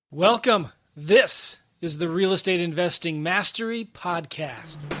Welcome. This is the Real Estate Investing Mastery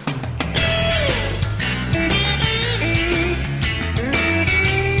Podcast.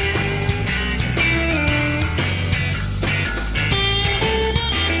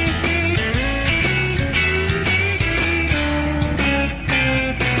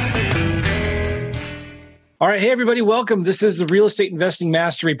 All right. Hey, everybody. Welcome. This is the Real Estate Investing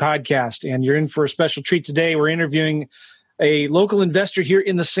Mastery Podcast, and you're in for a special treat today. We're interviewing a local investor here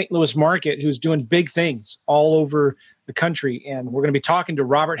in the St. Louis market who's doing big things all over the country. And we're going to be talking to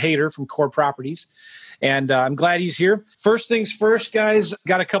Robert Hader from Core Properties. And I'm glad he's here. First things first, guys,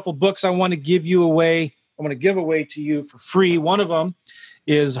 got a couple books I want to give away to you for free. One of them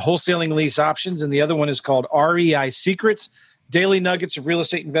is Wholesaling Lease Options, and the other one is called REI Secrets, Daily Nuggets of Real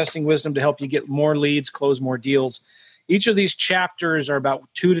Estate Investing Wisdom to help you get more leads, close more deals. Each of these chapters are about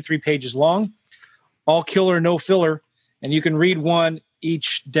 2 to 3 pages long, all killer, no filler. And you can read one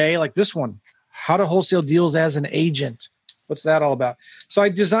each day, like this one, How to Wholesale Deals as an Agent. What's that all about? So I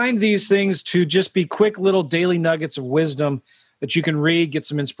designed these things to just be quick little daily nuggets of wisdom that you can read, get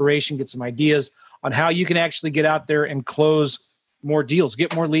some inspiration, get some ideas on how you can actually get out there and close more deals,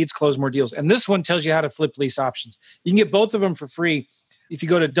 get more leads, close more deals. And this one tells you how to flip lease options. You can get both of them for free. If you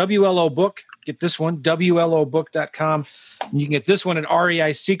go to WLO Book, get this one, WLObook.com. And you can get this one at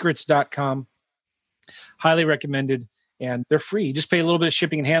REISecrets.com. Highly recommended. And they're free. You just pay a little bit of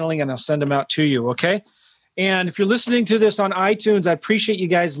shipping and handling, and I'll send them out to you, okay? And if you're listening to this on iTunes, I appreciate you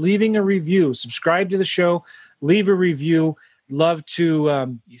guys leaving a review. Subscribe to the show. Leave a review. Love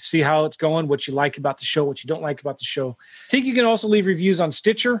to see how it's going, what you like about the show, what you don't like about the show. I think you can also leave reviews on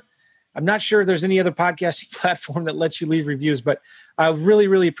Stitcher. I'm not sure if there's any other podcasting platform that lets you leave reviews, but I really,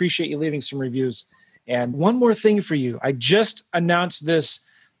 really appreciate you leaving some reviews. And one more thing for you. I just announced this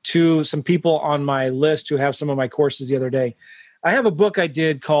to some people on my list who have some of my courses the other day. I have a book I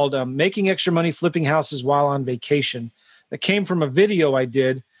did called Making Extra Money Flipping Houses While on Vacation that came from a video I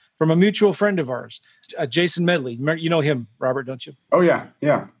did from a mutual friend of ours, Jason Medley. You know him, Robert, don't you? Oh, yeah.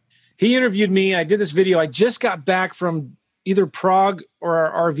 Yeah. He interviewed me. I did this video. I just got back from either Prague or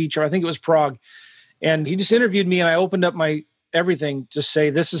our RV trip. I think it was Prague. And he just interviewed me, and I opened up my everything to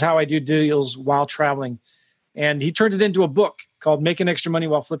say, this is how I do deals while traveling. And he turned it into a book called Making Extra Money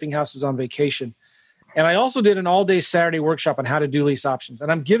While Flipping Houses on Vacation. And I also did an all-day Saturday workshop on how to do lease options. And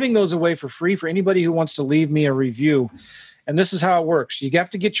I'm giving those away for free for anybody who wants to leave me a review. And this is how it works. You have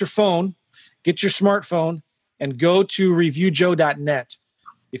to get your phone, get your smartphone, and go to reviewjoe.net.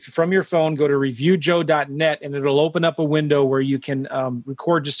 If you're from your phone, go to reviewjoe.net, and it'll open up a window where you can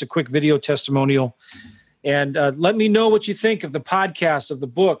record just a quick video testimonial. And let me know what you think of the podcast, of the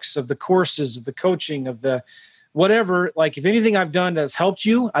books, of the courses, of the coaching, of the whatever. Like if anything I've done that's helped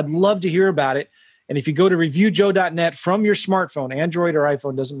you, I'd love to hear about it. And if you go to reviewjoe.net from your smartphone, Android or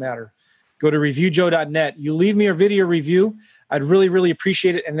iPhone, doesn't matter. Go to reviewjoe.net. You leave me a video review. I'd really, really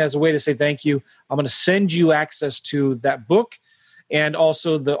appreciate it. And as a way to say thank you, I'm going to send you access to that book and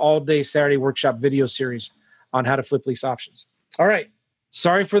also the all-day Saturday workshop video series on how to flip lease options. All right.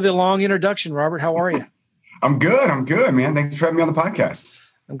 Sorry for the long introduction, Robert. How are you? I'm good, man. Thanks for having me on the podcast.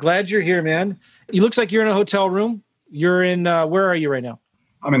 I'm glad you're here, man. It looks like you're in a hotel room. You're in, where are you right now?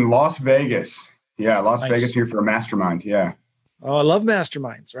 I'm in Las Vegas. Yeah, Las Nice. Vegas here for a mastermind. Yeah. Oh, I love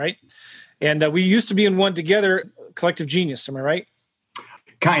masterminds, right? And we used to be in one together, Collective Genius. Am I right?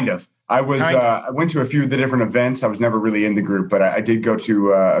 Kind of. I went to a few of the different events. I was never really in the group, but I did go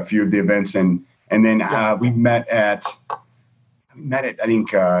to a few of the events. And then we met at, I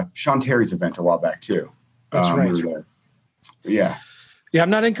think, Sean Terry's event a while back too. That's right. Yeah. Yeah, I'm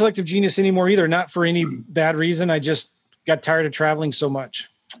not in Collective Genius anymore either. Not for any bad reason. I just got tired of traveling so much.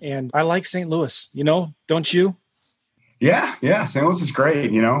 And I like St. Louis, don't you? Yeah. St. Louis is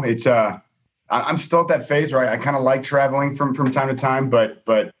great. It's I'm still at that phase where I kind of like traveling from time to time, but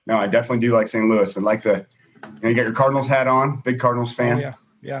no, I definitely do like St. Louis. I like you get your Cardinals hat on, big Cardinals fan. Oh,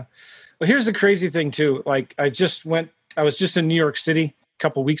 yeah. Well, here's the crazy thing too. Like I was just in New York City a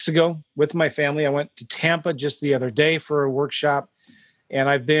couple weeks ago with my family. I went to Tampa just the other day for a workshop. And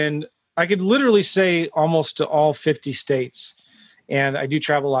I could literally say almost to all 50 states. And I do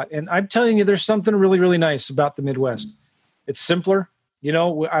travel a lot. And I'm telling you, there's something really, really nice about the Midwest. It's simpler.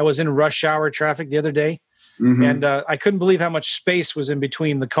 I was in rush hour traffic the other day, and I couldn't believe how much space was in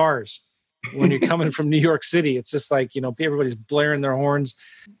between the cars when you're coming from New York City. It's just like, everybody's blaring their horns.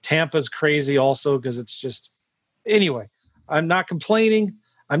 Tampa's crazy also because it's just, anyway, I'm not complaining.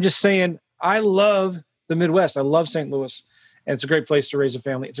 I'm just saying I love the Midwest. I love St. Louis. And it's a great place to raise a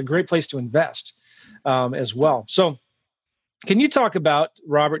family. It's a great place to invest as well. So can you talk about,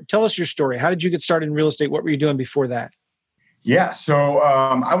 Robert, tell us your story. How did you get started in real estate? What were you doing before that? Yeah. So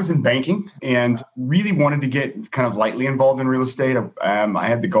I was in banking and really wanted to get kind of lightly involved in real estate. I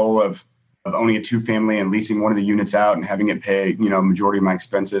had the goal of owning a 2-family and leasing one of the units out and having it pay, majority of my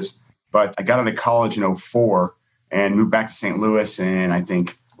expenses. But I got out of college in 2004 and moved back to St. Louis in, I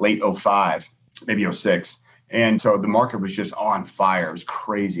think, late 2005, maybe 2006. And so the market was just on fire. It was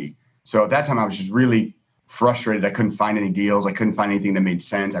crazy. So at that time, I was just really frustrated. I couldn't find any deals. I couldn't find anything that made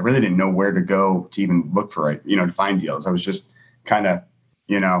sense. I really didn't know where to go to even look for it, to find deals. I was just kind of,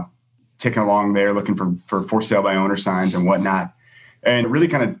 ticking along there looking for sale by owner signs and whatnot. And it really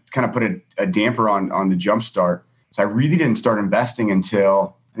kind of put a damper on the jump start. So I really didn't start investing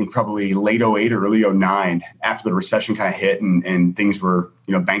until I think probably late 2008 or early 2009 after the recession kind of hit and things were,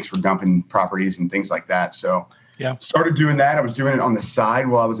 banks were dumping properties and things like that. So yeah, started doing that. I was doing it on the side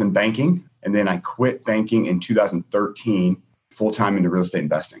while I was in banking. And then I quit banking in 2013, full-time into real estate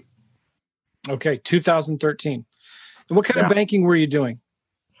investing. Okay, 2013. And what kind of banking were you doing?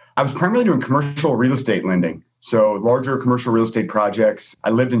 I was primarily doing commercial real estate lending. So larger commercial real estate projects.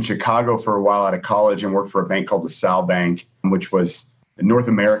 I lived in Chicago for a while out of college and worked for a bank called LaSalle Bank, which was the North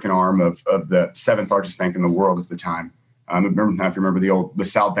American arm of the 7th largest bank in the world at the time. I don't know if you remember the old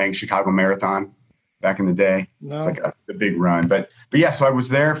LaSalle Bank Chicago Marathon back in the day. No. It's like a big run. But yeah, so I was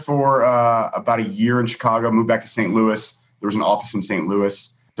there for about a year in Chicago, moved back to St. Louis. There was an office in St. Louis.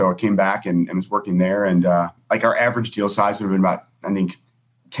 So I came back and was working there. And like our average deal size would have been about, I think,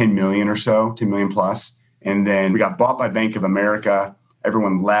 10 million or so, 10 million plus. And then we got bought by Bank of America.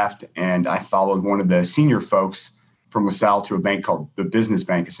 Everyone left. And I followed one of the senior folks from LaSalle to a bank called the Business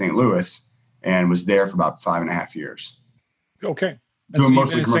Bank of St. Louis and was there for about 5.5 years. Okay. Doing so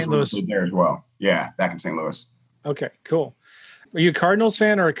mostly commercial real estate there as well. Yeah, back in St. Louis. Okay, cool. Are you a Cardinals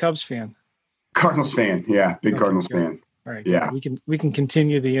fan or a Cubs fan? Cardinals fan. Yeah, big Cardinals fan. All right. Yeah, we can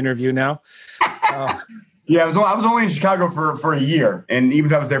continue the interview now. Yeah, I was only in Chicago for a year, and even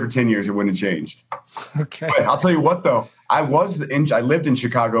if I was there for 10 years, it wouldn't have changed. Okay. But I'll tell you what, though, I lived in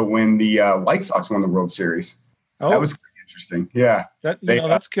Chicago when the White Sox won the World Series. Oh, that was interesting. Yeah,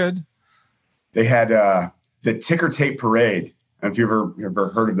 that's good. They had the ticker tape parade. I don't know if you've ever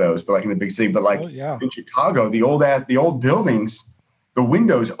heard of those, but like in the big city, but like in Chicago, the old buildings, the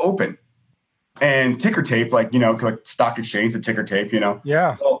windows open, and ticker tape, like stock exchange, the ticker tape,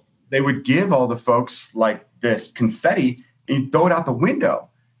 Yeah. Well, they would give all the folks like this confetti and you throw it out the window,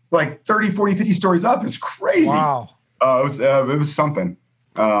 like 30, 40, 50 stories up. It's crazy. Wow. It was something.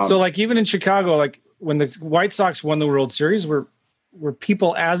 So like even in Chicago, like when the White Sox won the World Series, were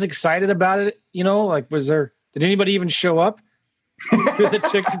people as excited about it? Like did anybody even show up to the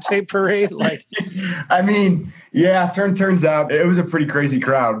ticker tape parade? Like, I mean, yeah, turns out it was a pretty crazy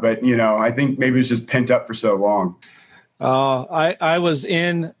crowd, but I think maybe it's just pent up for so long. I was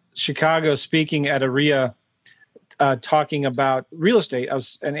in Chicago speaking at a RIA talking about real estate.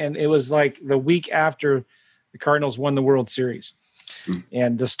 And it was like the week after the Cardinals won the World Series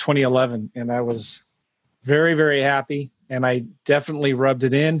and this 2011. And I was very, very happy. And I definitely rubbed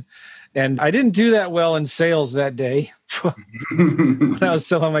it in. And I didn't do that well in sales that day when I was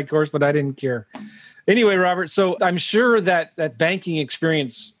selling my course, but I didn't care. Anyway, Robert, so I'm sure that banking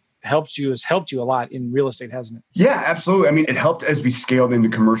experience has helped you a lot in real estate, hasn't it? Yeah, absolutely. I mean, it helped as we scaled into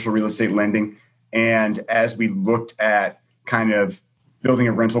commercial real estate lending and as we looked at kind of building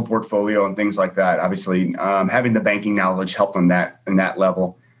a rental portfolio and things like that. Obviously, having the banking knowledge helped on that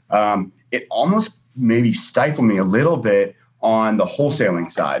level. It almost maybe stifled me a little bit on the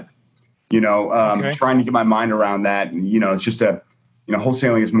wholesaling side. Trying to get my mind around that. And, it's just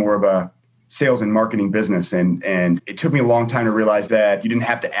wholesaling is more of a sales and marketing business. And it took me a long time to realize that you didn't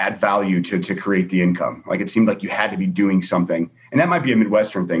have to add value to create the income. Like it seemed like you had to be doing something. And that might be a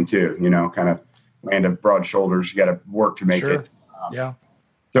Midwestern thing too, kind of land of broad shoulders. You got to work to make it. Yeah.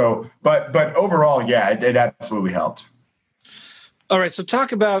 So, but overall, yeah, it absolutely helped. All right. So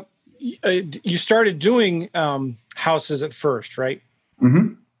talk about, you started doing houses at first, right?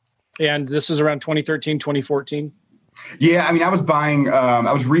 Mm-hmm. And this is around 2013, 2014? Yeah, I mean, I was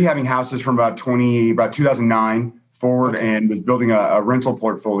rehabbing houses from about 2009 forward and was building a rental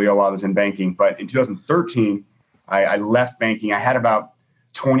portfolio while I was in banking. But in 2013, I left banking. I had about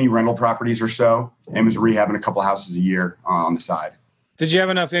 20 rental properties or so and was rehabbing a couple of houses a year on the side. Did you have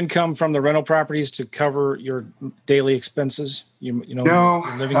enough income from the rental properties to cover your daily expenses? No,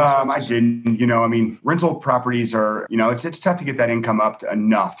 I didn't. I mean, rental properties are, it's tough to get that income up to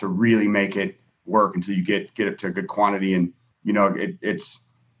enough to really make it work until you get it to a good quantity. And, it's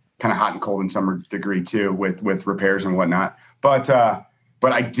kind of hot and cold in some degree too with repairs and whatnot. But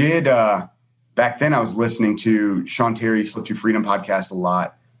I did, back then I was listening to Sean Terry's Flip to Freedom podcast a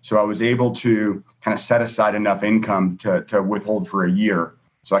lot. So I was able to kind of set aside enough income to withhold for a year.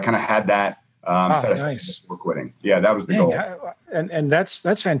 So I kind of had that set aside before quitting. Yeah, that was the goal. And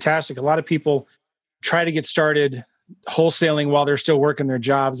that's fantastic. A lot of people try to get started wholesaling while they're still working their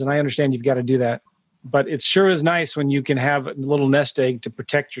jobs. And I understand you've got to do that. But it sure is nice when you can have a little nest egg to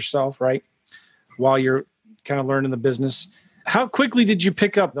protect yourself, right? While you're kind of learning the business. How quickly did you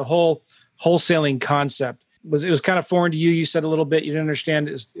pick up the whole wholesaling concept? It was kind of foreign to you? You said a little bit, you didn't understand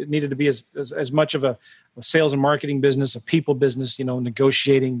it needed to be as much of a sales and marketing business, a people business,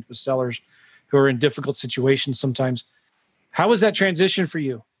 negotiating with sellers who are in difficult situations sometimes. How was that transition for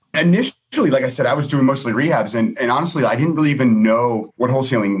you? Initially, like I said, I was doing mostly rehabs. And honestly, I didn't really even know what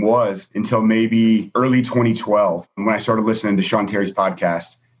wholesaling was until maybe early 2012 when I started listening to Sean Terry's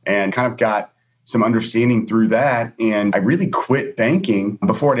podcast and kind of got some understanding through that. And I really quit banking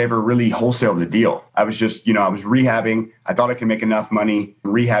before I'd ever really wholesaled a deal. I was just, I was rehabbing. I thought I could make enough money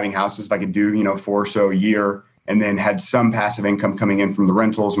rehabbing houses if I could do, 4 or so a year, and then had some passive income coming in from the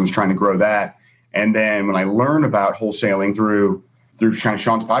rentals and was trying to grow that. And then when I learned about wholesaling through kind of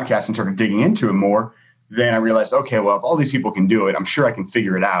Sean's podcast and started digging into it more, then I realized, okay, well, if all these people can do it, I'm sure I can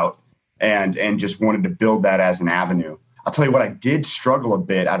figure it out, and just wanted to build that as an avenue. I'll tell you what, I did struggle a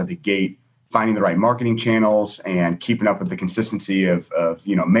bit out of the gate, finding the right marketing channels and keeping up with the consistency of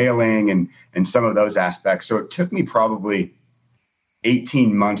mailing and some of those aspects. So it took me probably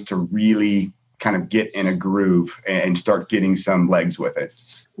 18 months to really kind of get in a groove and start getting some legs with it.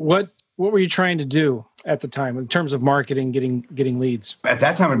 What were you trying to do at the time in terms of marketing, getting leads? At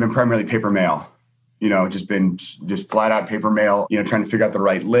that time, I'd been primarily paper mail, just flat out paper mail, trying to figure out the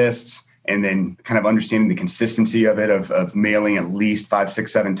right lists and then kind of understanding the consistency of it, of mailing at least 5,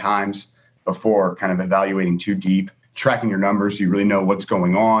 6, 7 times before kind of evaluating too deep, tracking your numbers so you really know what's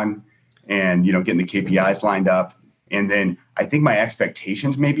going on and, getting the KPIs lined up. And then I think my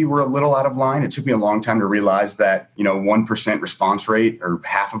expectations maybe were a little out of line. It took me a long time to realize that, 1% response rate or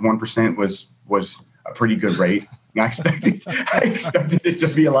half of 1% was a pretty good rate. I expected it to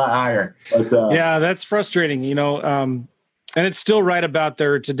be a lot higher. But, yeah, that's frustrating, and it's still right about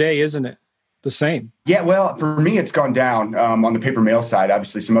there today, isn't it? The same. Yeah, well, for me, it's gone down on the paper mail side.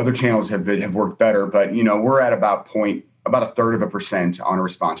 Obviously, some other channels have worked better, but we're at about 1/3% on a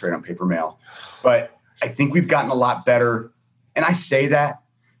response rate on paper mail. But I think we've gotten a lot better, and I say that,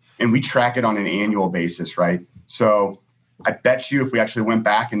 and we track it on an annual basis, right? So I bet you if we actually went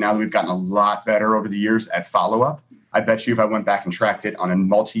back, and now that we've gotten a lot better over the years at follow-up, I bet you if I went back and tracked it on a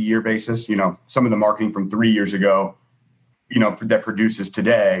multi-year basis, some of the marketing from 3 years ago, that produces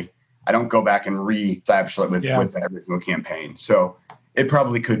today, I don't go back and re-establish it with every single campaign. So it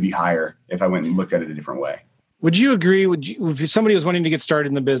probably could be higher if I went and looked at it a different way. Would you agree? If somebody was wanting to get started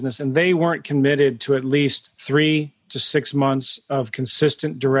in the business and they weren't committed to at least 3 to 6 months of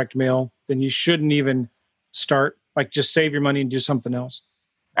consistent direct mail, then you shouldn't even start? Like just save your money and do something else?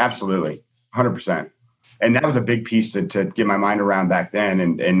 Absolutely. 100%. And that was a big piece to get my mind around back then.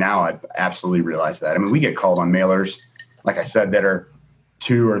 And now I've absolutely realized that. I mean, we get called on mailers, like I said, that are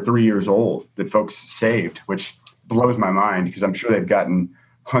 2 or 3 years old that folks saved, which blows my mind because I'm sure they've gotten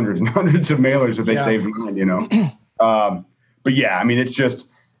hundreds and hundreds of mailers if they saved mine, But yeah, I mean, it's just,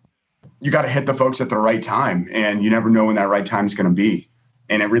 you got to hit the folks at the right time, and you never know when that right time is going to be.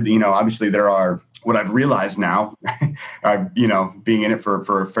 And it really, obviously there are, what I've realized now, being in it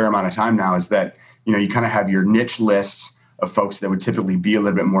for a fair amount of time now, is that, you kind of have your niche lists of folks that would typically be a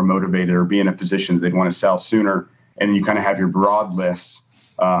little bit more motivated or be in a position that they'd want to sell sooner. And then you kind of have your broad lists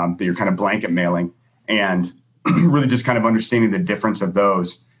that you're kind of blanket mailing, and really just kind of understanding the difference of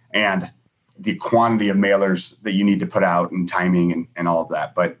those and the quantity of mailers that you need to put out and timing and all of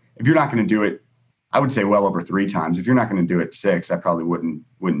that. But if you're not going to do it, I would say well over 3 times. If you're not going to do it 6, I probably wouldn't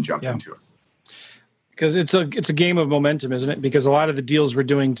jump into it. Because it's a game of momentum, isn't it? Because a lot of the deals we're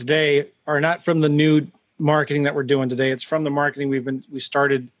doing today are not from the new marketing that we're doing today. It's from the marketing we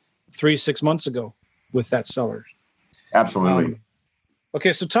started 3-6 months ago with that seller. Absolutely.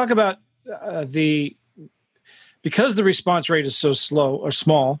 Okay, so talk about because the response rate is so slow or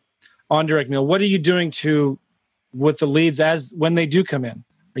small on direct mail. What are you doing with the leads when they do come in?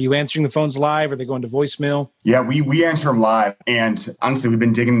 Are you answering the phones live? Are they going to voicemail? Yeah, we answer them live, and honestly, we've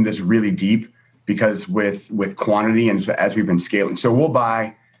been digging this really deep because with quantity and as we've been scaling. So we'll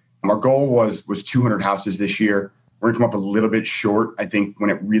buy. Our goal was 200 houses this year. We're going to come up a little bit short. I think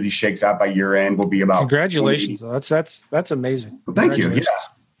when it really shakes out by year end, we'll be about. Congratulations! That's amazing. Well, thank you. Yeah.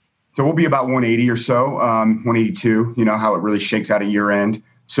 So we'll be about 180 or so, 182. How it really shakes out at year end.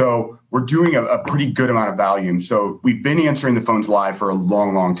 So we're doing a pretty good amount of volume. So we've been answering the phones live for a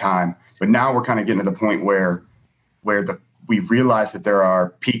long, long time, but now we're kind of getting to the point where the we've realized that there are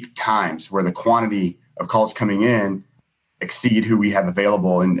peak times where the quantity of calls coming in exceed who we have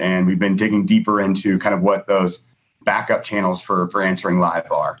available. And we've been digging deeper into kind of what those backup channels for answering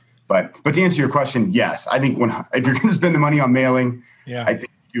live are. But to answer your question, yes, I think if you're going to spend the money on mailing, I think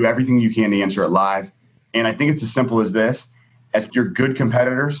do everything you can to answer it live. And I think it's as simple as this: as your good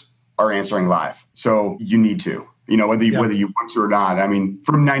competitors are answering live, so you need to, whether you want to or not. I mean,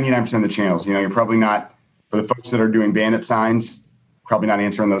 from 99% of the channels, you're probably not, for the folks that are doing bandit signs, probably not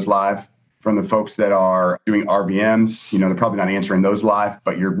answering those live. From the folks that are doing RVMs, they're probably not answering those live.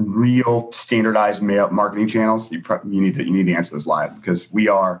 But your real standardized mail marketing channels, you need to answer those live, because we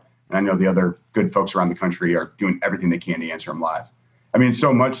are, and I know the other good folks around the country are doing everything they can to answer them live. I mean,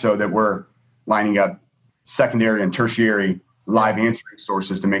 so much so that we're lining up secondary and tertiary live answering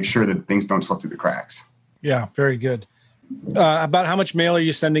sources to make sure that things don't slip through the cracks. Yeah, very good. About how much mail are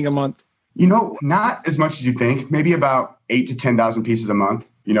you sending a month? Not as much as you think. Maybe about 8,000 to 10,000 pieces a month.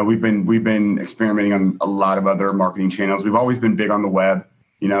 We've been experimenting on a lot of other marketing channels. We've always been big on the web.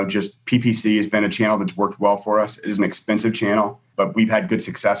 Just PPC has been a channel that's worked well for us. It is an expensive channel, but we've had good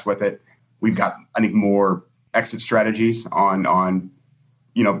success with it. We've got, I think, more exit strategies on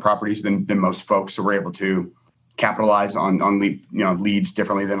properties than most folks. So we're able to capitalize on leads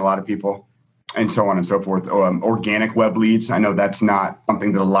differently than a lot of people, and so on and so forth. Organic web leads, I know that's not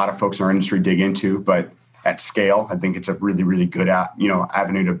something that a lot of folks in our industry dig into, but at scale, I think it's a really, really good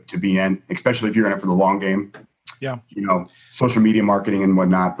avenue to be in, especially if you're in it for the long game. Yeah. Social media marketing and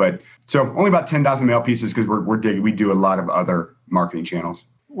whatnot. But so only about 10,000 mail pieces, because we do a lot of other marketing channels.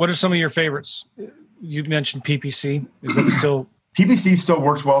 What are some of your favorites? You mentioned PPC. Is that still? PPC still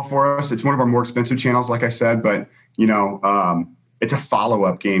works well for us. It's one of our more expensive channels, like I said, but it's a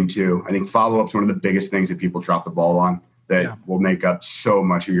follow-up game too. I think follow-up's one of the biggest things that people drop the ball on that will make up so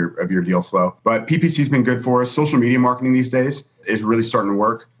much of your deal flow. But PPC's been good for us. Social media marketing these days is really starting to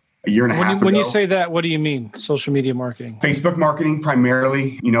work. A year and a half ago. When you say that, what do you mean? Social media marketing? Facebook marketing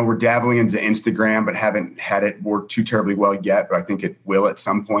primarily. We're dabbling into Instagram, but haven't had it work too terribly well yet, but I think it will at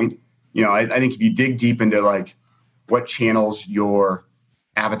some point. I think if you dig deep into like what channels your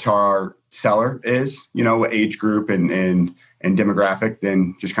avatar seller is, what age group and demographic,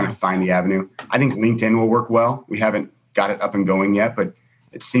 then just kind of find the avenue. I think LinkedIn will work well. We haven't got it up and going yet, but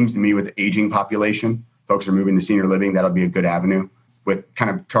it seems to me with the aging population, folks are moving to senior living, that'll be a good avenue with kind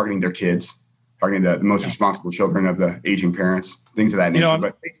of targeting their kids, targeting the most responsible children of the aging parents, things of that nature.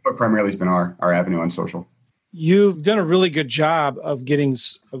 But Facebook primarily has been our avenue on social. You've done a really good job of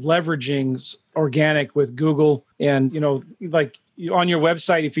leveraging organic with Google. And, like on your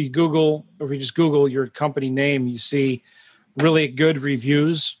website, if you just Google your company name, you see really good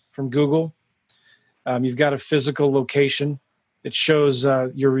reviews from Google. You've got a physical location. It shows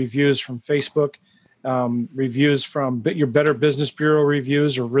your reviews from Facebook. Reviews from your Better Business Bureau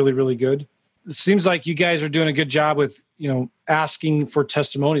reviews are really, really good. It seems like you guys are doing a good job with, asking for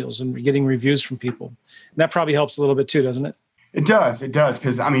testimonials and getting reviews from people. And that probably helps a little bit too, doesn't it? It does.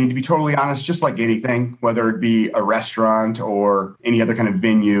 Because, to be totally honest, just like anything, whether it be a restaurant or any other kind of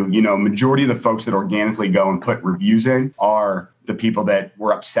venue, majority of the folks that organically go and put reviews in are the people that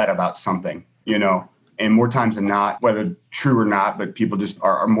were upset about something, And more times than not, whether true or not, but people just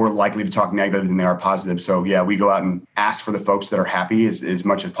are more likely to talk negative than they are positive. So yeah, we go out and ask for the folks that are happy as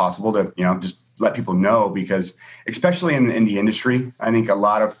much as possible to, just let people know, because especially in the industry, I think a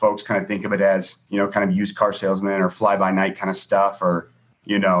lot of folks kind of think of it as, kind of used car salesman or fly by night kind of stuff, or,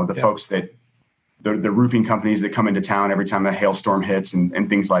 folks that the roofing companies that come into town every time a hailstorm hits and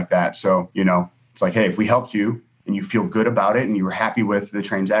things like that. So, it's like, hey, if we helped you and you feel good about it and you were happy with the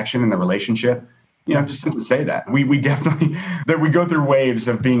transaction and the relationship, just simply say that. We definitely, we go through waves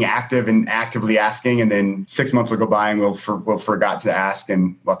of being active and actively asking, and then 6 months will go by and we'll forgot to ask,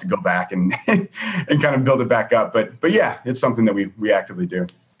 and we'll have to go back and and kind of build it back up. But yeah, it's something that we actively do.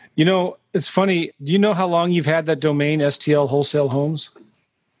 It's funny. Do you know how long you've had that domain, STL Wholesale Homes?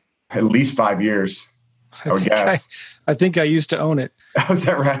 At least 5 years, I would guess. I think I used to own it. Oh, is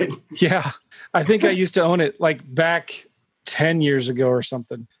that right? Yeah. I think I used to own it like back 10 years ago or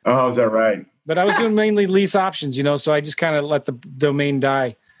something. Oh, is that right? But I was doing mainly lease options, so I just kind of let the domain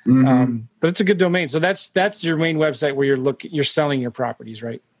die. Mm-hmm. But it's a good domain. So that's your main website where you're selling your properties,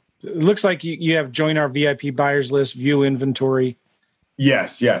 right? It looks like you have join our VIP buyers list, view inventory.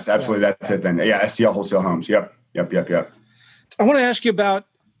 Yes, absolutely. Yeah. That's it then. Yeah, STL Wholesale Homes. Yep. I want to ask you about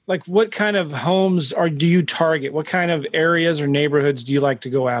like what kind of homes do you target? What kind of areas or neighborhoods do you like to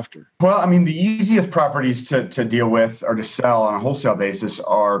go after? Well, the easiest properties to deal with or to sell on a wholesale basis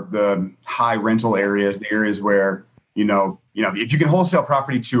are the high rental areas, the areas where, if you can wholesale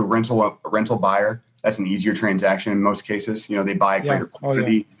property to a rental buyer, that's an easier transaction in most cases. They buy a greater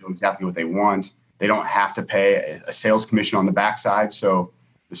quantity, know exactly what they want. They don't have to pay a sales commission on the backside. So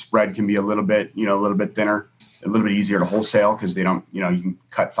the spread can be a little bit thinner, a little bit easier to wholesale because they don't, you can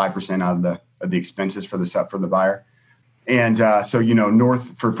cut 5% out of the expenses for the buyer. And so,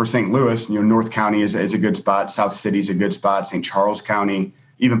 north for St. Louis, North County is a good spot. South City is a good spot. St. Charles County,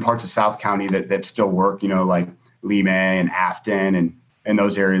 even parts of South County that still work, like Lee May and Afton and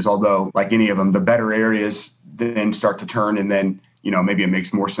those areas. Although, like any of them, the better areas then start to turn, and then, maybe it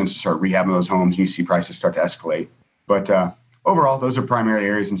makes more sense to start rehabbing those homes and you see prices start to escalate. But overall, those are primary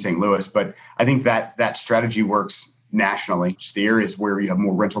areas in St. Louis. But I think that strategy works nationally. Just the areas where you have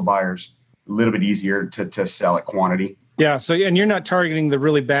more rental buyers, a little bit easier to sell at quantity. Yeah. So, and you're not targeting the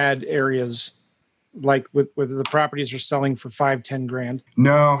really bad areas, like with the properties are selling for $5-10,000.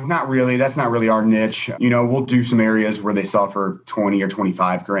 No, not really. That's not really our niche. We'll do some areas where they sell for 20 or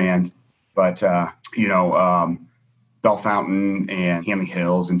 25 grand, but Bell Fountain and Hamley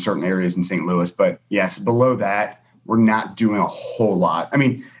Hills and certain areas in St. Louis. But yes, below that, we're not doing a whole lot. I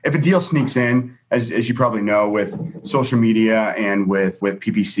mean, if a deal sneaks in, as you probably know, with social media and with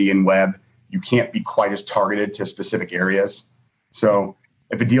PPC and web, you can't be quite as targeted to specific areas. So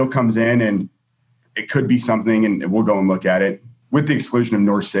if a deal comes in and it could be something, and we'll go and look at it, with the exclusion of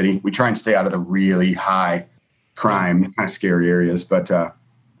North City, we try and stay out of the really high crime, kind of scary areas. But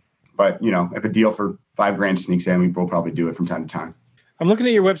if a deal for $5,000 sneaks in, we'll probably do it from time to time. I'm looking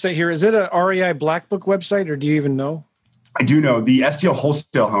at your website here. Is it a REI Black Book website, or do you even know? I do know the STL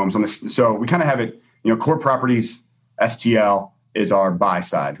Wholesale Homes on this. So we kind of have it, Core Properties STL is our buy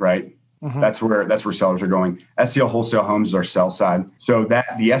side, right? Mm-hmm. That's where sellers are going. STL Wholesale Homes is our sell side. So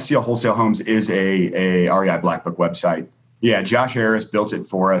that the STL Wholesale Homes is a REI Black Book website. Yeah, Josh Harris built it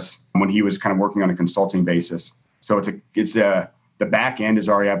for us when he was kind of working on a consulting basis. So the back end is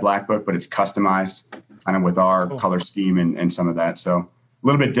REI Black Book, but it's customized kind of with our color scheme and some of that. So a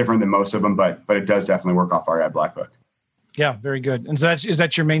little bit different than most of them, but it does definitely work off REI Black Book. Yeah, very good. And so is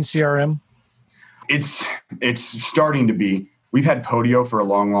that your main CRM? It's starting to be. We've had Podio for a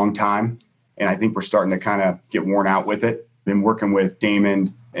long, long time, and I think we're starting to kind of get worn out with it. Been working with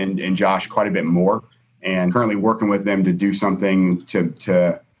Damon and Josh quite a bit more, and currently working with them to do something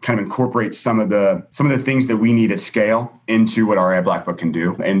to kind of incorporate some of the things that we need at scale into what REI Black Book can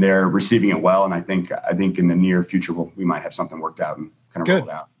do. And they're receiving it well. And I think in the near future, we might have something worked out and kind of rolled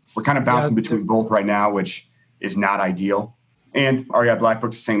out. We're kind of bouncing between both right now, which is not ideal. And REI Black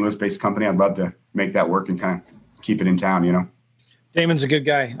Book's a St. Louis-based company. I'd love to make that work and kind of keep it in town, Damon's a good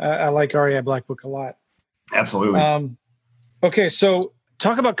guy. I like REI Black Book a lot. Absolutely. Okay, so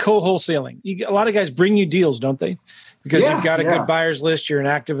talk about co-wholesaling. A lot of guys bring you deals, don't they? Because you've got a good buyer's list. You're an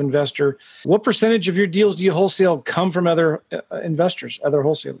active investor. What percentage of your deals do you wholesale come from other investors, other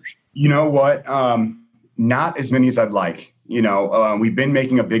wholesalers? You know what? Not as many as I'd like. We've been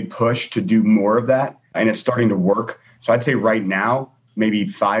making a big push to do more of that, and it's starting to work. So I'd say right now, maybe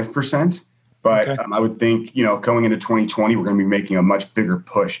 5%. But I would think, going into 2020, we're going to be making a much bigger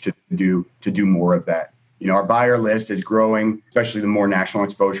push to do more of that. Our buyer list is growing, especially the more national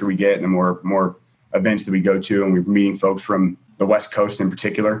exposure we get and the more events that we go to. And we're meeting folks from the West Coast in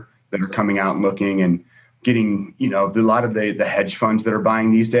particular that are coming out and looking and getting, a lot of the hedge funds that are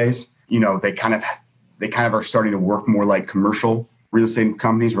buying these days, they kind of are starting to work more like commercial real estate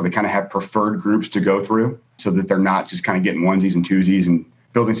companies where they kind of have preferred groups to go through so that they're not just kind of getting onesies and twosies, and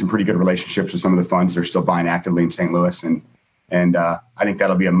building some pretty good relationships with some of the funds that are still buying actively in St. Louis. And I think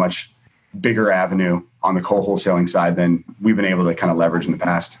that'll be a much bigger avenue on the co-wholesaling side than we've been able to kind of leverage in the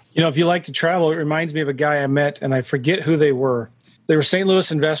past. If you like to travel, it reminds me of a guy I met, and I forget who they were. They were St. Louis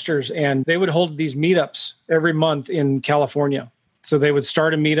investors, and they would hold these meetups every month in California. So they would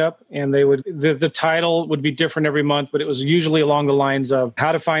start a meetup, and the title would be different every month, but it was usually along the lines of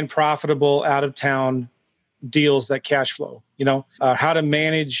how to find profitable out-of-town deals that cash flow, how to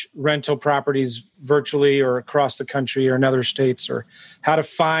manage rental properties virtually or across the country or in other states, or how to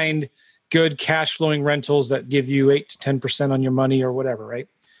find good cash flowing rentals that give you 8 to 10% on your money or whatever, right?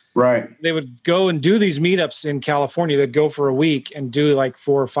 Right. They would go and do these meetups in California. They'd go for a week and do like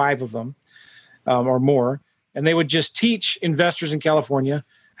 4 or 5 of them or more. And they would just teach investors in California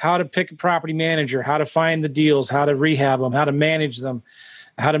how to pick a property manager, how to find the deals, how to rehab them, how to manage them,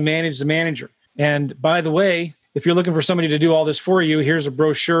 how to manage the manager. And by the way, if you're looking for somebody to do all this for you, here's a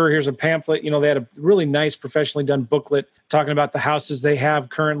brochure, here's a pamphlet. They had a really nice professionally done booklet talking about the houses they have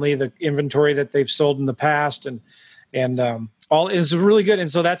currently, the inventory that they've sold in the past, and all is really good.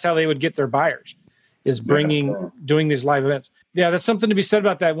 And so that's how they would get their buyers, is doing these live events. Yeah, that's something to be said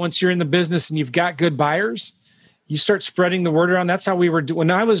about that. Once you're in the business and you've got good buyers, you start spreading the word around. That's how we were doing.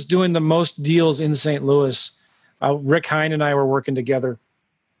 When I was doing the most deals in St. Louis, Rick Hine and I were working together.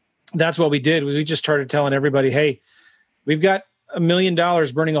 That's what we did. We just started telling everybody, hey, we've got $1 million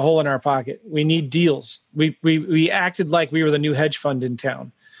burning a hole in our pocket. We need deals. We acted like we were the new hedge fund in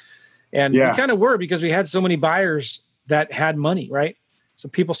town. And we kind of were, because we had so many buyers that had money, right? So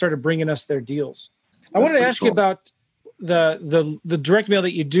people started bringing us their deals. I wanted to ask you about the direct mail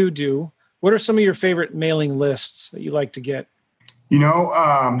that you do. What are some of your favorite mailing lists that you like to get?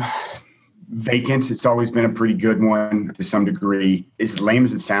 Vacants, it's always been a pretty good one to some degree. As lame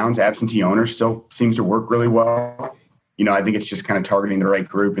as it sounds, absentee owner still seems to work really well. I think it's just kind of targeting the right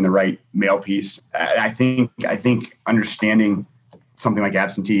group and the right mail piece. I think understanding something like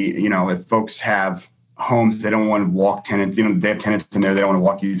absentee, if folks have homes, they don't want to walk tenants, they have tenants in there, they don't want to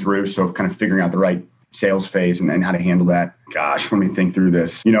walk you through. So kind of figuring out the right sales phase and how to handle that. Gosh, let me think through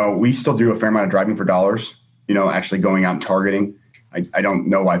this. We still do a fair amount of driving for dollars, actually going out and targeting. I don't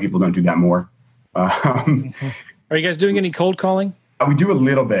know why people don't do that more. Are you guys doing any cold calling? We do a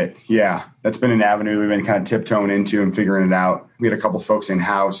little bit. Yeah. That's been an avenue we've been kind of tiptoeing into and figuring it out. We had a couple folks in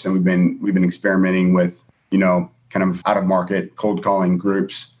house, and we've been experimenting with, kind of out of market cold calling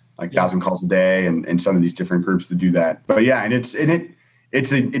groups, like 1,000 calls a day and some of these different groups that do that. But yeah, and it's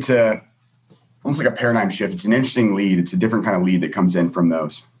a almost like a paradigm shift. It's an interesting lead. It's a different kind of lead that comes in from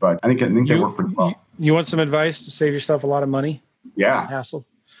those, but I think they work pretty well. You want some advice to save yourself a lot of money? Yeah. Hassle.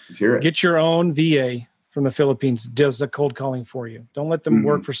 Let's hear it. Get your own VA from the Philippines, does the cold calling for you. Don't let them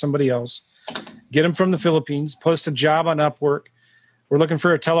work for somebody else. Get them from the Philippines. Post a job on Upwork. We're looking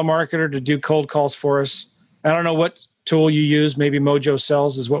for a telemarketer to do cold calls for us. I don't know what tool you use. Maybe Mojo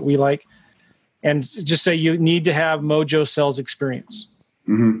Sells is what we like. And just say you need to have Mojo Sells experience.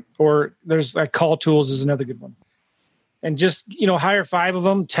 Mm-hmm. Or there's like Call Tools is another good one. And just, hire 5 of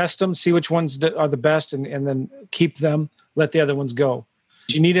them, test them, see which ones are the best, and then keep them, let the other ones go.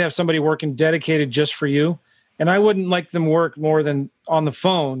 You need to have somebody working dedicated just for you. And I wouldn't like them work more than on the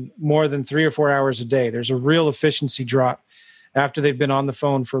phone, more than 3 or 4 hours a day. There's a real efficiency drop after they've been on the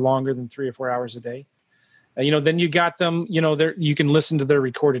phone for longer than 3 or 4 hours a day. Then you got them, you can listen to their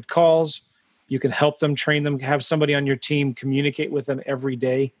recorded calls. You can help them, train them, have somebody on your team communicate with them every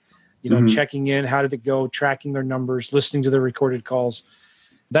day, checking in, how did it go, tracking their numbers, listening to their recorded calls.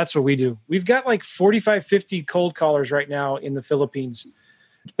 That's what we do. We've got like 45, 50 cold callers right now in the Philippines.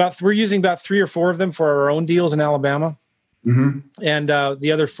 We're using about 3 or 4 of them for our own deals in Alabama. Mm-hmm. And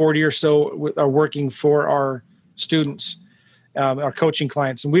the other 40 or so are working for our students, our coaching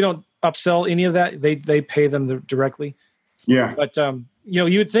clients. And we don't upsell any of that. They pay them directly. Yeah. But,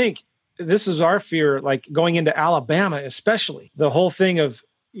 you would think this is our fear, like going into Alabama, especially the whole thing of,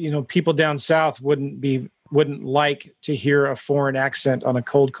 people down south wouldn't like to hear a foreign accent on a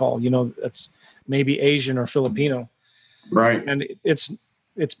cold call. That's maybe Asian or Filipino. Right. And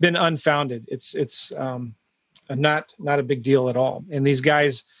it's been unfounded. It's not a big deal at all. And these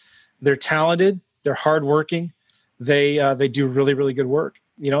guys, they're talented, they're hardworking, they do really, really good work.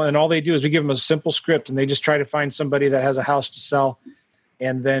 And all they do is we give them a simple script, and they just try to find somebody that has a house to sell,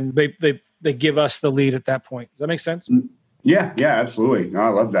 and then they give us the lead at that point. Does that make sense? Yeah, absolutely. No, I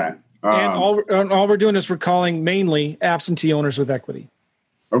love that. And all we're doing is we're calling mainly absentee owners with equity.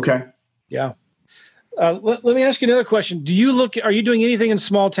 Okay. Yeah. Let me ask you another question. Are you doing anything in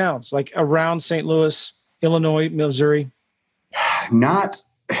small towns, like around St. Louis, Illinois, Missouri? Not.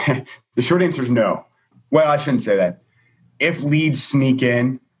 The short answer is no. Well, I shouldn't say that. If leads sneak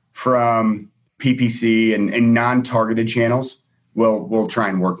in from PPC and non-targeted channels, we'll try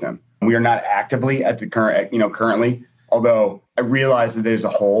and work them. We are not actively at the currently, although I realize that there's a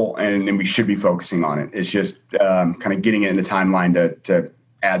hole and we should be focusing on it. It's just kind of getting it in the timeline to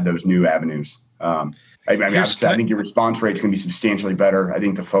add those new avenues. I think your response rate is going to be substantially better. I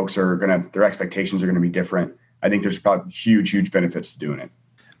think the folks their expectations are going to be different. I think there's probably huge benefits to doing it.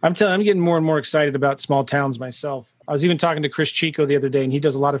 I'm getting more and more excited about small towns myself. I was even talking to Chris Chico the other day, and he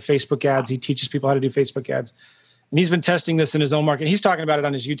does a lot of Facebook ads. He teaches people how to do Facebook ads, and he's been testing this in his own market. He's talking about it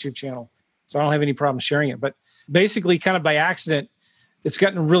on his YouTube channel, so I don't have any problem sharing it. But basically, kind of by accident, it's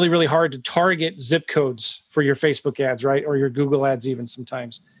gotten really, really hard to target zip codes for your Facebook ads, right? Or your Google ads even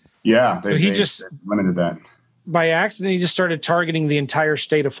sometimes. Yeah. So he just limited that. By accident, he just started targeting the entire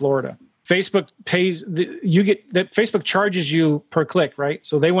state of Florida. Facebook Facebook charges you per click, right?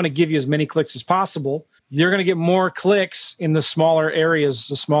 So they want to give you as many clicks as possible. You're going to get more clicks in the smaller areas,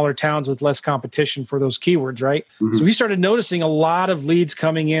 the smaller towns with less competition for those keywords, right? Mm-hmm. So we started noticing a lot of leads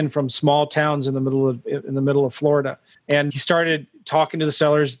coming in from small towns in the middle of Florida. And he started talking to the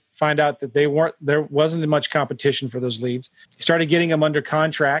sellers, find out that there wasn't much competition for those leads. He started getting them under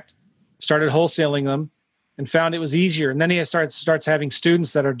contract, started wholesaling them, and found it was easier. And then he starts having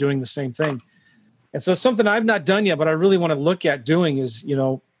students that are doing the same thing. And so something I've not done yet, but I really want to look at doing is,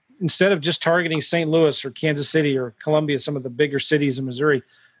 instead of just targeting St. Louis or Kansas City or Columbia, some of the bigger cities in Missouri,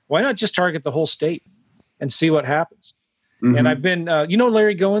 why not just target the whole state and see what happens? Mm-hmm. And I've been,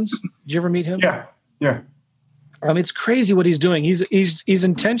 Larry Goins, did you ever meet him? Yeah. It's crazy what he's doing. He's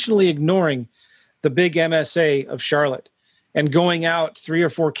intentionally ignoring the big MSA of Charlotte and going out 3 or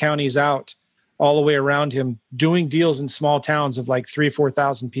 4 counties out all the way around him, doing deals in small towns of like 3,000 or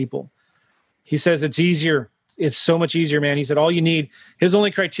 4,000 people. He says it's easier. It's so much easier, man. He said all you need, his only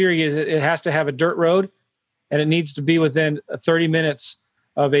criteria is it has to have a dirt road and it needs to be within 30 minutes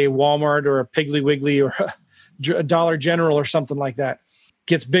of a Walmart or a Piggly Wiggly or a Dollar General or something like that.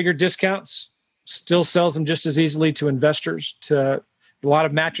 Gets bigger discounts, still sells them just as easily to investors, to a lot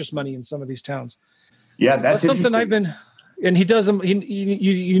of mattress money in some of these towns. Yeah, that's something I've been, and he does them.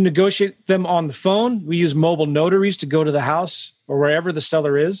 You negotiate them on the phone. We use mobile notaries to go to the house or wherever the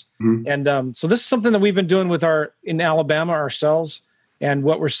seller is. Mm-hmm. And so this is something that we've been doing in Alabama ourselves, and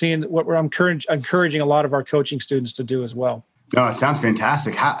what we're seeing, we're encouraging a lot of our coaching students to do as well. No, it sounds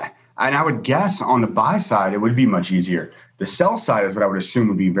fantastic. And I would guess on the buy side, it would be much easier. The sell side is what I would assume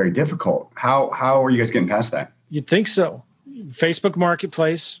would be very difficult. How are you guys getting past that? You'd think so. Facebook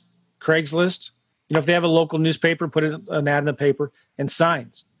Marketplace, Craigslist. If they have a local newspaper, put an ad in the paper, and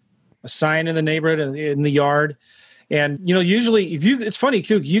signs. A sign in the neighborhood and in the yard. And, usually it's funny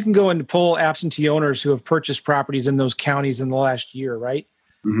too, you can go and pull absentee owners who have purchased properties in those counties in the last year, right?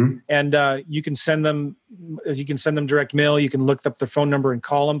 Mm-hmm. And you can send them direct mail. You can look up their phone number and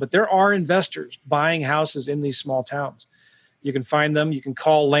call them. But there are investors buying houses in these small towns. You can find them. You can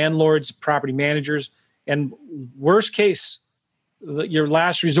call landlords, property managers, and worst case, your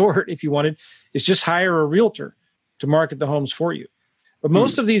last resort, if you wanted, is just hire a realtor to market the homes for you. But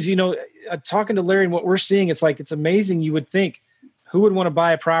most of these, talking to Larry and what we're seeing, it's amazing. You would think, who would want to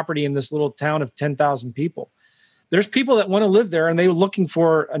buy a property in this little town of 10,000 people? There's people that want to live there and they're looking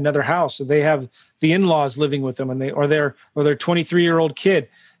for another house. So they have the in-laws living with them or their 23-year-old kid,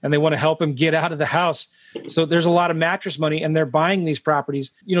 and they want to help them get out of the house. So there's a lot of mattress money, and they're buying these properties.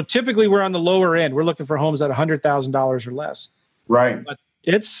 Typically we're on the lower end. We're looking for homes at $100,000 or less. Right. But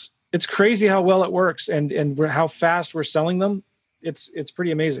it's crazy how well it works and how fast we're selling them. It's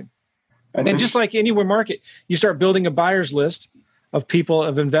pretty amazing. And just like anywhere market, you start building a buyer's list of people,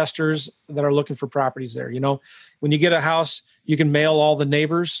 of investors that are looking for properties there. When you get a house, you can mail all the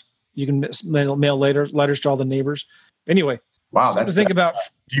neighbors. You can mail letters to all the neighbors. Anyway, wow, that's think about.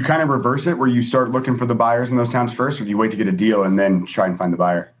 Do you kind of reverse it where you start looking for the buyers in those towns first, or do you wait to get a deal and then try and find the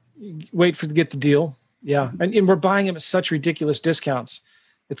buyer? Wait to get the deal. Yeah, and we're buying them at such ridiculous discounts.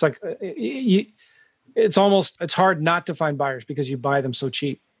 It's like it's hard not to find buyers because you buy them so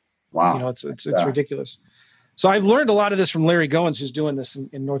cheap. Wow, it's ridiculous. So I've learned a lot of this from Larry Goins, who's doing this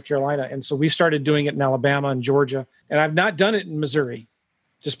in North Carolina. And so we started doing it in Alabama and Georgia. And I've not done it in Missouri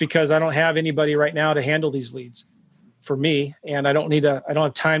just because I don't have anybody right now to handle these leads for me. And I don't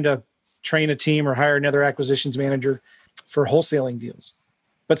have time to train a team or hire another acquisitions manager for wholesaling deals.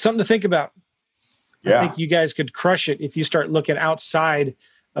 But something to think about. Yeah. I think you guys could crush it if you start looking outside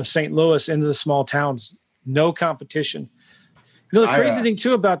of St. Louis into the small towns. No competition. The crazy thing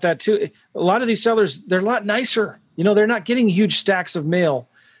too about that too, a lot of these sellers, they're a lot nicer. They're not getting huge stacks of mail,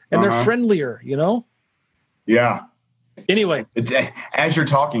 and they're friendlier. Yeah. Anyway, as you're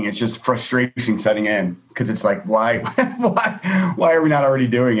talking, it's just frustration setting in because it's like, why are we not already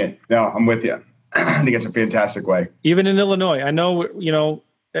doing it? No, I'm with you. I think it's a fantastic way. Even in Illinois, I know,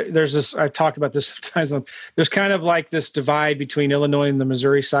 there's this. I talk about this sometimes. There's kind of like this divide between Illinois and the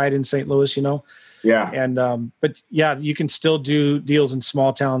Missouri side in St. Louis. Yeah. And, but yeah, you can still do deals in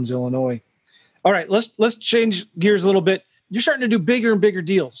small towns, Illinois. All right, let's change gears a little bit. You're starting to do bigger and bigger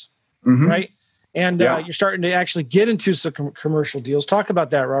deals, right? And you're starting to actually get into some commercial deals. Talk about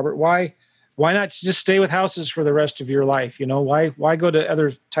that, Robert. Why not just stay with houses for the rest of your life? Why go to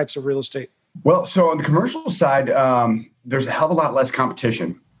other types of real estate? Well, so on the commercial side, there's a hell of a lot less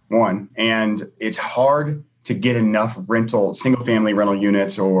competition, one, and it's hard to get enough single family rental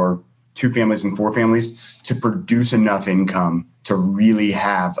units or 2 families and 4 families to produce enough income to really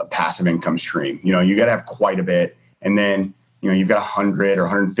have a passive income stream. You got to have quite a bit. And then, you've got 100 or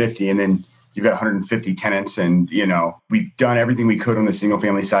 150, and then you've got 150 tenants. And, we've done everything we could on the single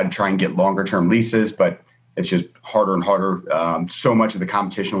family side to try and get longer term leases, but it's just harder and harder. So much of the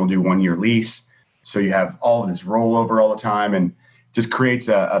competition will do 1-year lease. So you have all of this rollover all the time and just creates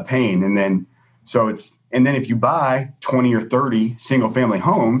a pain. And then if you buy 20 or 30 single family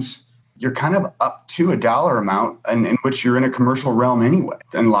homes, you're kind of up to a dollar amount in which you're in a commercial realm anyway,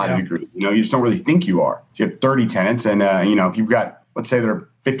 in a lot of degrees. You just don't really think you are. If you have 30 tenants and, if you've got, let's say they're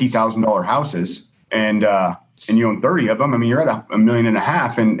 $50,000 houses and you own 30 of them, you're at $1.5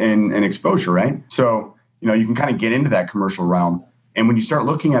 million in exposure, right? So, you can kind of get into that commercial realm. And when you start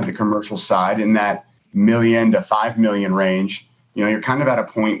looking at the commercial side in that $1 million to $5 million range, you're kind of at a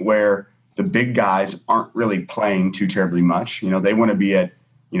point where the big guys aren't really playing too terribly much. They want to be at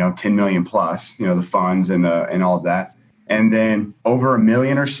 10 million plus, the funds and all of that. And then over $1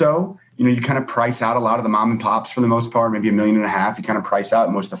 million or so, you kind of price out a lot of the mom and pops for the most part, maybe $1.5 million. You kind of price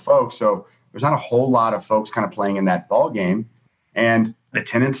out most of the folks. So there's not a whole lot of folks kind of playing in that ball game. And the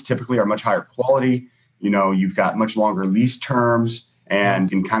tenants typically are much higher quality. You've got much longer lease terms and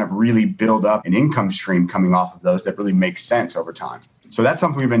can kind of really build up an income stream coming off of those that really makes sense over time. So that's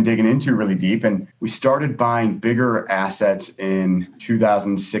something we've been digging into really deep. And we started buying bigger assets in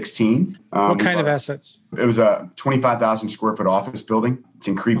 2016. What kind of assets? It was a 25,000 square foot office building. It's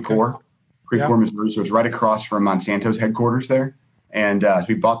in Creve Coeur, Missouri. So it's right across from Monsanto's headquarters there. And so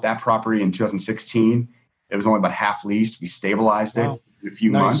we bought that property in 2016. It was only about half leased. We stabilized it in a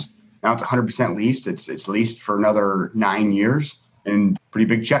few months. Now it's 100% leased. It's leased for another 9 years. And pretty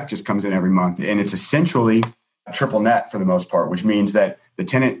big check just comes in every month. And it's essentially triple net for the most part, which means that the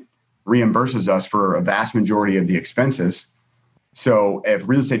tenant reimburses us for a vast majority of the expenses. So if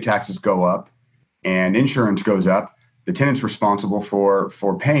real estate taxes go up and insurance goes up, the tenant's responsible for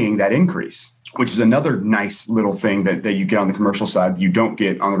paying that increase, which is another nice little thing that you get on the commercial side that you don't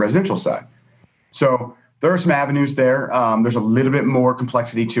get on the residential side. So there are some avenues there. There's a little bit more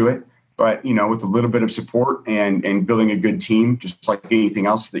complexity to it, but with a little bit of support and building a good team, just like anything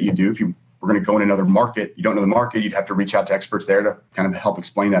else that you do, if you were going to go in another market, you don't know the market, you'd have to reach out to experts there to kind of help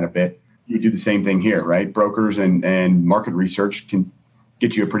explain that a bit. You do the same thing here, right? Brokers and market research can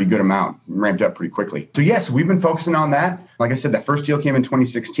get you a pretty good amount ramped up pretty quickly. So yes, we've been focusing on that. Like I said, that first deal came in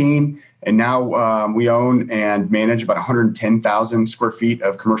 2016, and now we own and manage about 110,000 square feet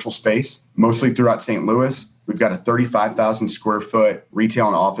of commercial space, mostly throughout St. Louis. We've got a 35,000 square foot retail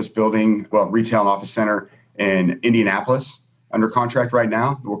and office center in Indianapolis under contract right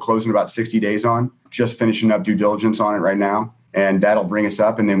now. We're closing about 60 days on, just finishing up due diligence on it right now. And that'll bring us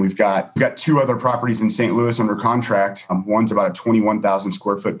up. And then we've got 2 other properties in St. Louis under contract. One's about a 21,000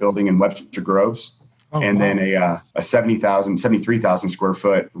 square foot building in Webster Groves. Then a 73,000 square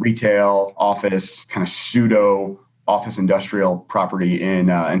foot retail office, kind of pseudo office industrial property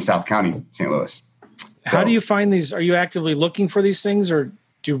in South County, St. Louis. How do you find these? Are you actively looking for these things, or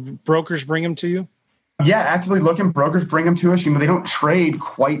do brokers bring them to you? Yeah, actively looking. Brokers bring them to us. They don't trade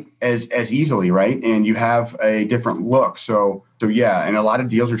quite as easily, right? And you have a different look. So yeah, and a lot of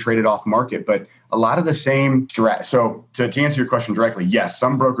deals are traded off market, but a lot of the same. So to answer your question directly, yes,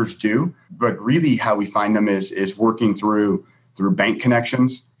 some brokers do, but really how we find them is working through bank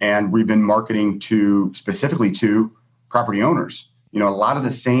connections, and we've been marketing specifically to property owners. A lot of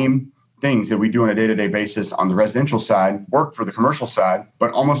the same things that we do on a day-to-day basis on the residential side work for the commercial side,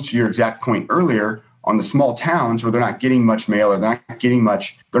 but almost to your exact point earlier, on the small towns where they're not getting much mail or they're not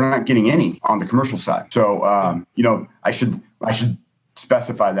getting any on the commercial side. So, I should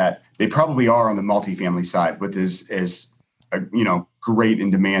specify that they probably are on the multifamily side, with as great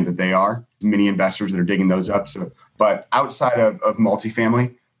in demand that they are. Many investors that are digging those up. So, but outside of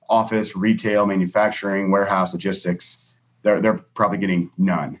multifamily, office, retail, manufacturing, warehouse, logistics, they're probably getting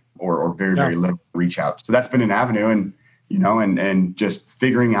none or very, very little reach out. So that's been an avenue, and just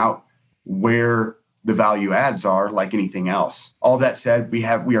figuring out where the value adds are, like anything else. All that said, we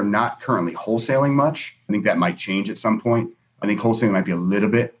are not currently wholesaling much. I think that might change at some point. I think wholesaling might be a little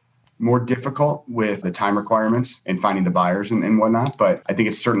bit more difficult with the time requirements and finding the buyers and whatnot, but I think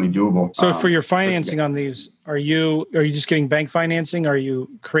it's certainly doable. So for your financing on these, are you just getting bank financing? Are you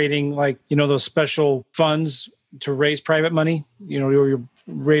creating those special funds to raise private money? You're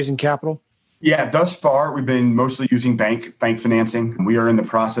raising capital? Yeah, thus far, we've been mostly using bank financing. We are in the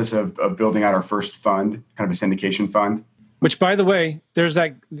process of building out our first fund, kind of a syndication fund. Which, by the way, there's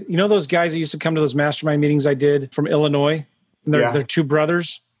those guys that used to come to those mastermind meetings I did from Illinois? And they're 2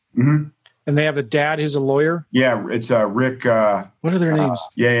 brothers. Mm-hmm. And they have a dad who's a lawyer. Yeah, it's Rick. What are their names?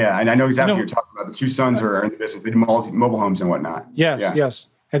 Yeah. And I know exactly what you're talking about. The 2 sons are in the business. They do mobile homes and whatnot. Yes.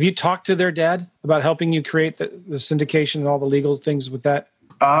 Have you talked to their dad about helping you create the syndication and all the legal things with that?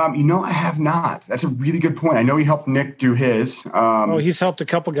 I have not. That's a really good point. I know he helped Nick do his. He's helped a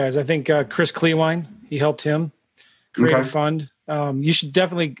couple guys. I think Chris Klewine, he helped him create a fund. You should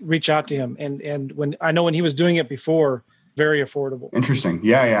definitely reach out to him. And when he was doing it before, very affordable. Interesting.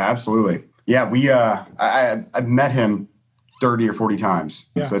 Yeah, absolutely. Yeah, I've met him 30 or 40 times.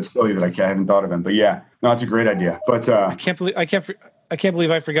 Yeah. So it's silly that I haven't thought of him. But yeah, no, it's a great idea. But I can't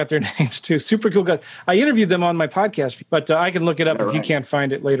believe I forgot their names too. Super cool guys. I interviewed them on my podcast, but I can look it up if you can't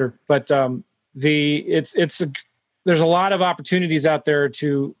find it later. But there's a lot of opportunities out there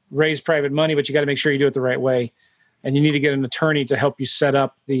to raise private money, but you got to make sure you do it the right way, and you need to get an attorney to help you set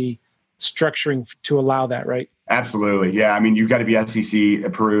up the structuring to allow that, right? Absolutely. Yeah. I mean, you've got to be SEC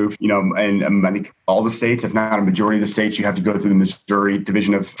approved, and I think all the states, if not a majority of the states, you have to go through the Missouri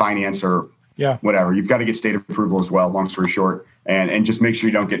Division of Finance or whatever. You've got to get state approval as well, long story short, and just make sure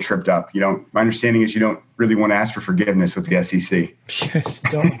you don't get tripped up. My understanding is you don't really want to ask for forgiveness with the SEC. Yes,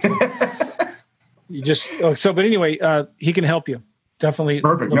 you don't. But anyway, he can help you. Definitely.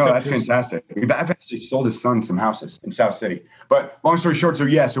 Perfect. No, that's fantastic. I've actually sold his son some houses in South City. But long story short, so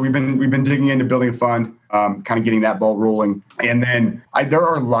we've been digging into building a fund, kind of getting that ball rolling. And then there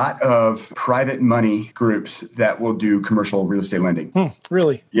are a lot of private money groups that will do commercial real estate lending.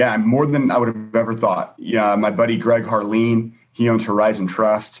 Really? Yeah, more than I would have ever thought. Yeah, my buddy Greg Harleen, he owns Horizon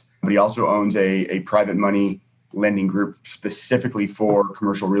Trust, but he also owns a private money lending group specifically for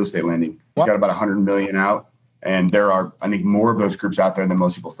commercial real estate lending. He's got about 100 million out. And there are, I think, more of those groups out there than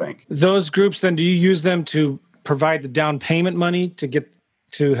most people think. Those groups, then, do you use them to provide the down payment money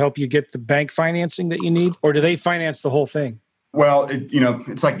to help you get the bank financing that you need, or do they finance the whole thing? Well,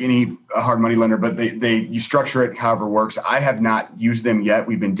 it's like any hard money lender, but you structure it however it works. I have not used them yet.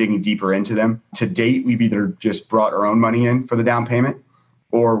 We've been digging deeper into them. To date, we've either just brought our own money in for the down payment,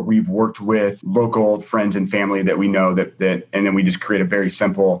 or we've worked with local friends and family that we know that, and then we just create a very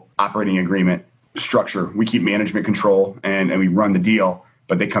simple operating agreement structure. We keep management control and we run the deal,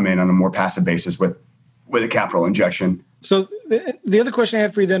 but they come in on a more passive basis with a capital injection. So the other question I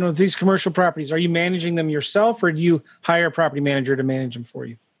had for you then, with these commercial properties, are you managing them yourself, or do you hire a property manager to manage them for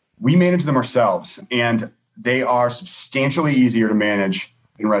you? We manage them ourselves, and they are substantially easier to manage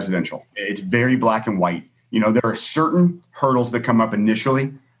than residential. It's very black and white. There are certain hurdles that come up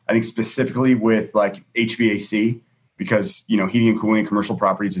initially, I think specifically with like HVAC, because, heating and cooling in commercial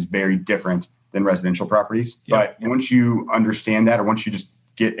properties is very different than residential properties. Yeah. But once you understand that, or once you just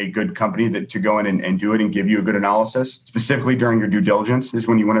get a good company to go in and do it and give you a good analysis, specifically during your due diligence is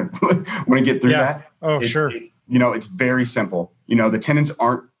when you want to get through that. Oh, sure. It's very simple. The tenants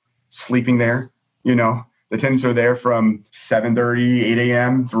aren't sleeping there. The tenants are there from 7:30, 8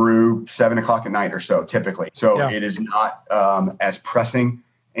 a.m. through 7 o'clock at night or so, typically. So It is not as pressing,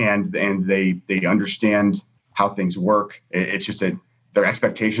 and they understand how things work. It's just their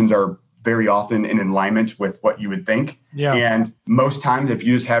expectations are very often in alignment with what you would think. Yeah. And most times, if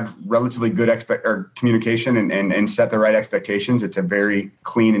you just have relatively good communication and set the right expectations, it's a very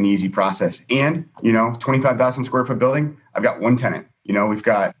clean and easy process. And, 25,000 square foot building, I've got one tenant. We've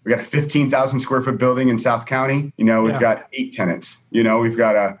got a 15,000 square foot building in South County. We've got 8 tenants. We've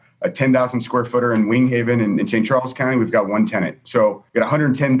got a 10,000 square footer in Winghaven in St. Charles County. We've got one tenant. So we've got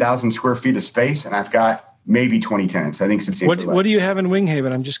 110,000 square feet of space, and I've got maybe 20 tenants. I think substantially. What do you have in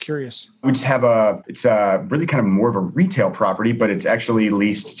Winghaven? I'm just curious. We just have it's really kind of more of a retail property, but it's actually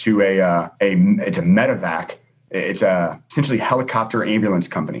leased to it's a medevac. It's essentially a helicopter ambulance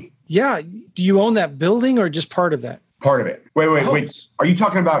company. Yeah. Do you own that building or just part of that? Part of it. Wait. Are you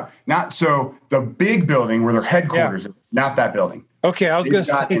talking about the big building where their headquarters is, not that building? Okay. I was going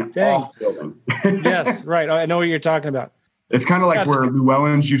to say, dang. Building. Yes. Right. I know what you're talking about. It's kind of like where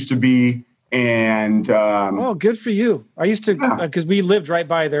Llewellyn's used to be. And good for you. I used to, because we lived right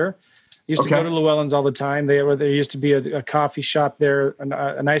by there. Used to go to Llewellyn's all the time. There used to be a coffee shop there,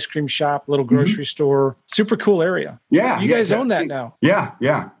 an ice cream shop, a little grocery store. Super cool area. Yeah. You guys own that now.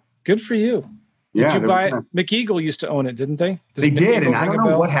 Yeah. Good for you. Did you buy it? McEagle used to own it, didn't they? They did, and I don't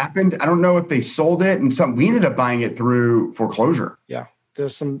know what happened. I don't know if they sold it, and we ended up buying it through foreclosure. Yeah,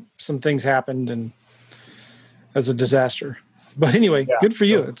 there's some things happened, and that's a disaster. But anyway, good for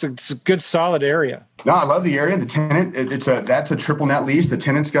you. It's a good, solid area. No, I love the area. The tenant, that's a triple net lease. The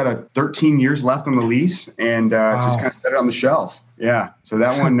tenant's got 13 years left on the lease, and just kind of set it on the shelf. Yeah, so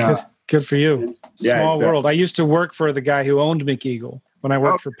that one. Good for you. Small world. I used to work for the guy who owned McEagle when I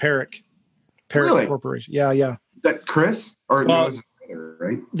worked for Perrick really? Corporation. Yeah. Is that Chris? Or no, his brother,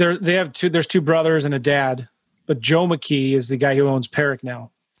 right? They have two. There's 2 brothers and a dad, but Joe McKee is the guy who owns Perrick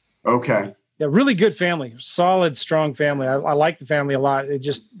now. Okay. Yeah, really good family, solid, strong family. I like the family a lot. It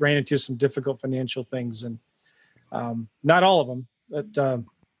just ran into some difficult financial things, and not all of them, but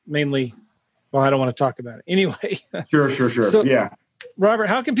mainly. Well, I don't want to talk about it anyway. Sure. So, yeah, Robert,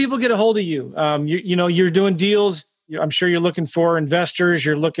 how can people get a hold of you? You're doing deals. I'm sure you're looking for investors.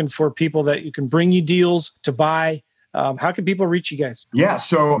 You're looking for people that you can bring you deals to buy. How can people reach you guys? Yeah,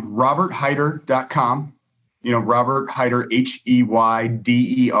 so roberthyder.com. Robert Heider,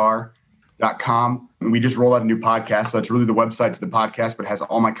 HEYDER.com. And we just rolled out a new podcast. So that's really the website to the podcast, but it has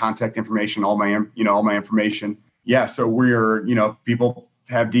all my contact information, all my information. Yeah. So we're, people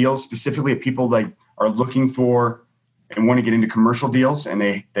have deals, specifically if people like are looking for and want to get into commercial deals, and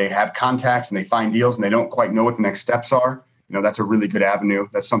they have contacts and they find deals and they don't quite know what the next steps are. That's a really good avenue.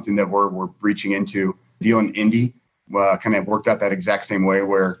 That's something that we're reaching into. Deal in Indy kind of worked out that exact same way,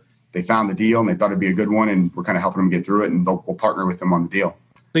 where they found the deal and they thought it'd be a good one, and we're kind of helping them get through it, and we'll partner with them on the deal.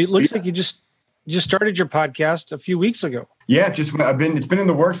 So it looks like you just started your podcast a few weeks ago. Yeah, it's been in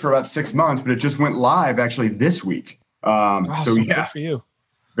the works for about 6 months, but it just went live actually this week. Awesome. Good for you.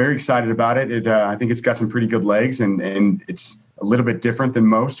 Very excited about it. I think it's got some pretty good legs, and it's a little bit different than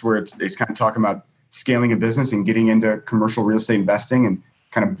most, where it's kind of talking about scaling a business and getting into commercial real estate investing and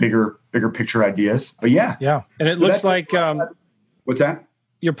kind of bigger picture ideas. But yeah. And it looks like what's that?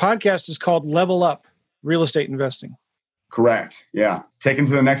 Your podcast is called Level Up Real Estate Investing. Correct. Yeah. Taken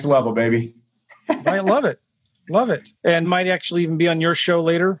to the next level, baby. I love it. Love it. And might actually even be on your show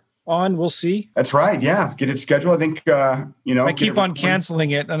later on. We'll see. That's right. Yeah. Get it scheduled. I think, I keep on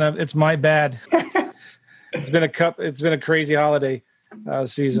canceling it, and it's my bad. It's been a crazy holiday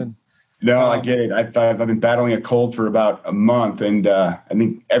season. No, I get it. I've been battling a cold for about a month, and I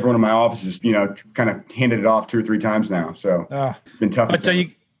think everyone in my office has, kind of handed it off 2 or 3 times now. So it's been tough. But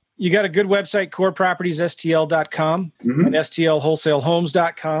you got a good website, corepropertiesstl.com and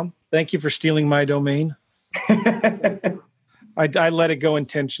stlwholesalehomes.com. Thank you for stealing my domain. I let it go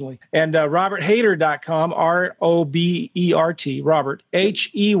intentionally. And robertheider.com, ROBERT, Robert,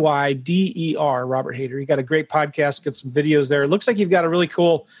 HEYDER, Robert Heider. You got a great podcast, got some videos there. It looks like you've got a really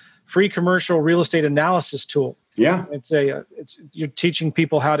cool free commercial real estate analysis tool. Yeah. You're teaching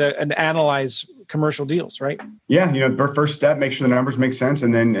people how to analyze commercial deals, right? Yeah. First step, make sure the numbers make sense,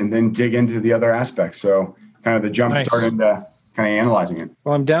 and then dig into the other aspects. So kind of the jump start into kind of analyzing it.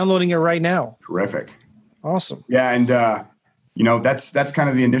 Well, I'm downloading it right now. Terrific. Awesome. Yeah. And, that's kind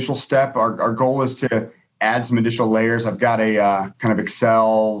of the initial step. Our goal is to add some additional layers. I've got a kind of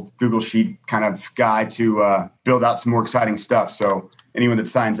Excel, Google Sheet kind of guide to build out some more exciting stuff. So anyone that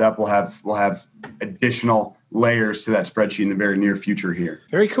signs up will have additional layers to that spreadsheet in the very near future here.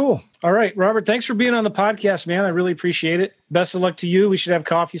 Very cool. All right, Robert, thanks for being on the podcast, man. I really appreciate it. Best of luck to you. We should have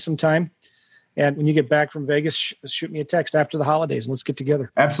coffee sometime. And when you get back from Vegas, shoot me a text after the holidays and let's get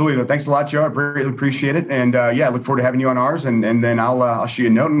together. Absolutely. Thanks a lot, Joe. I really appreciate it. And I look forward to having you on ours. And then I'll shoot you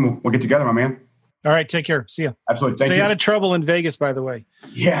a note and we'll get together, my man. All right. Take care. See you. Absolutely. Thank you. Stay out of trouble in Vegas, by the way.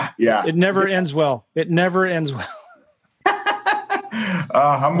 Yeah. It never ends well.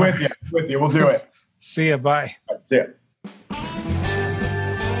 I'm with you. We'll do it. See you. Bye. See ya.